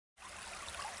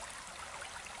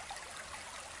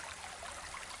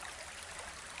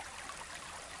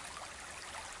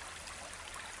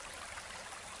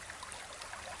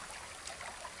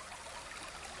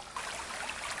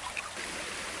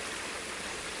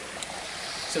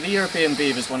So the European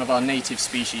beaver is one of our native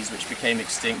species which became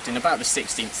extinct in about the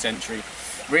 16th century,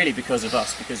 really because of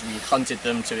us, because we hunted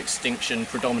them to extinction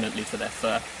predominantly for their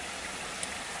fur.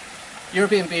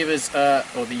 European beavers,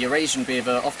 or the Eurasian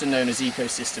beaver, are often known as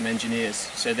ecosystem engineers,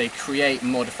 so they create,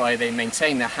 modify, they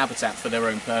maintain their habitat for their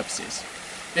own purposes.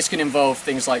 This can involve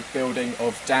things like building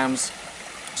of dams,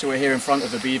 so we're here in front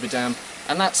of a beaver dam,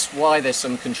 and that's why there's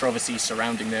some controversy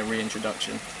surrounding their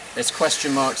reintroduction. There's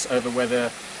question marks over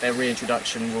whether their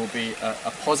reintroduction will be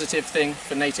a positive thing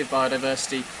for native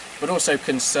biodiversity, but also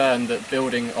concern that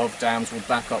building of dams will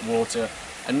back up water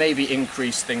and maybe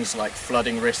increase things like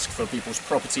flooding risk for people's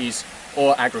properties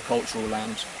or agricultural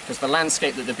land. Because the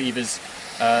landscape that the beavers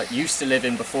used to live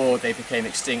in before they became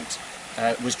extinct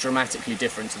was dramatically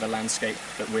different to the landscape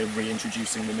that we're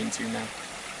reintroducing them into now.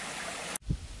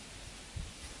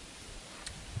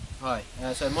 Hi,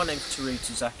 so my name's Toru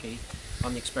Tsuzaki.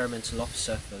 I'm the Experimental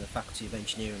Officer for the Faculty of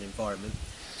Engineering and Environment.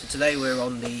 So today we're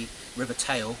on the River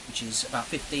Tail, which is about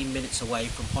 15 minutes away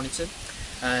from Honiton.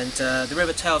 And the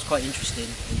River Tail is quite interesting.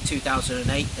 In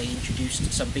 2008 they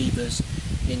introduced some beavers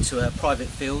into a private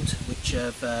field which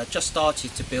have just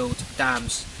started to build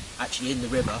dams actually in the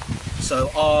river.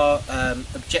 So our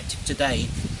objective today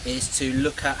is to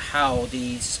look at how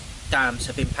these dams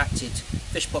have impacted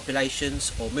fish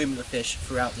populations or movement of fish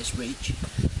throughout this reach.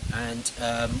 And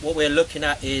what we're looking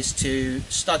at is to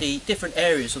study different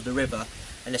areas of the river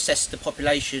and assess the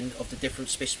population of the different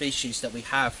species that we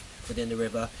have within the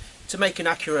river to make an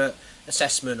accurate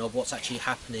assessment of what's actually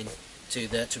happening to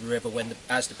the river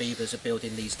as the beavers are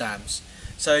building these dams.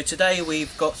 So today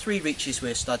we've got three reaches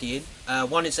we're studying.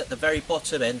 One is at the very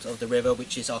bottom end of the river,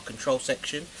 which is our control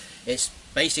section. It's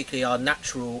basically our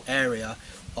natural area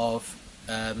of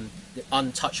the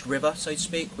untouched river, so to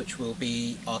speak, which will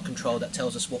be our control that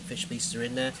tells us what fish species are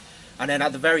in there. And then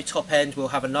at the very top end we'll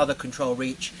have another control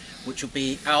reach which will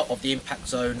be out of the impact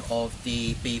zone of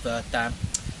the beaver dam.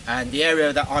 And the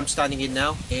area that I'm standing in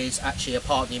now is actually a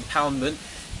part of the impoundment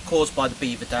caused by the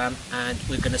beaver dam, and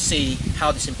we're going to see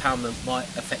how this impoundment might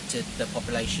affect the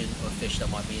population of fish that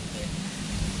might be in here.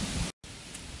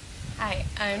 Hi,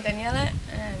 I'm Daniella.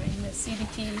 I'm in the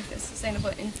CDT for Sustainable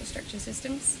Infrastructure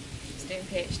Systems, just doing a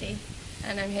PhD,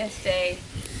 and I'm here today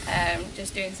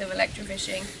just doing some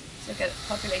electrofishing to look at the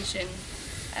population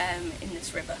in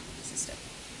this river system.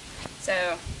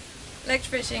 So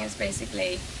electrofishing is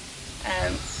basically,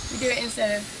 we do it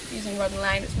instead of using rod and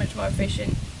line. It's much more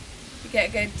efficient. You get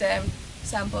a good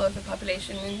sample of the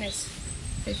population in this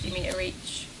 50-metre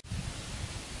reach.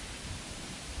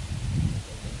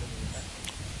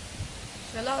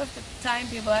 So a lot of the time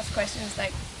people ask questions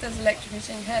like, does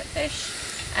electrofishing hurt fish?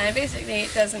 And basically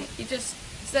it doesn't. You just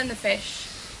send the fish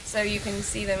so you can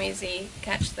see them easy,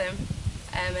 catch them,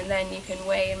 and then you can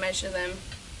weigh and measure them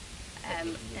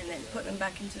and then put them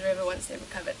back into the river once they've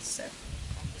recovered. So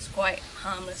it's quite a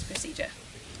harmless procedure.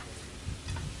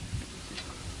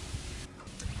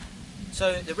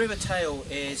 So the River Tail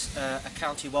is a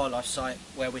county wildlife site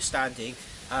where we're standing.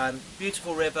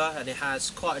 Beautiful river, and it has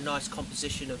quite a nice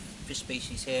composition of fish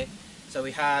species here. So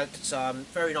we had some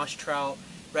very nice trout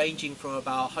ranging from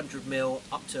about 100 mil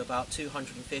up to about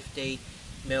 250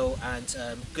 mil, and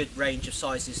good range of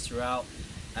sizes throughout.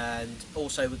 And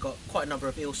also we've got quite a number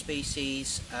of eel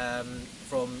species,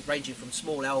 ranging from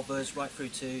small elvers right through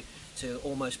to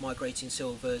almost migrating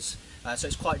silvers. So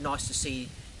it's quite nice to see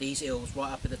these eels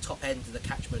right up at the top end of the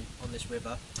catchment on this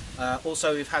river.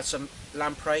 Also we've had some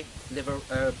lamprey,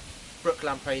 brook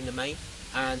lamprey in the main,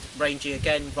 and ranging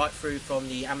again right through from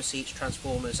the ammosetes,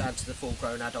 transformers and to the full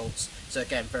grown adults. So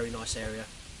again, very nice area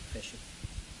fishing.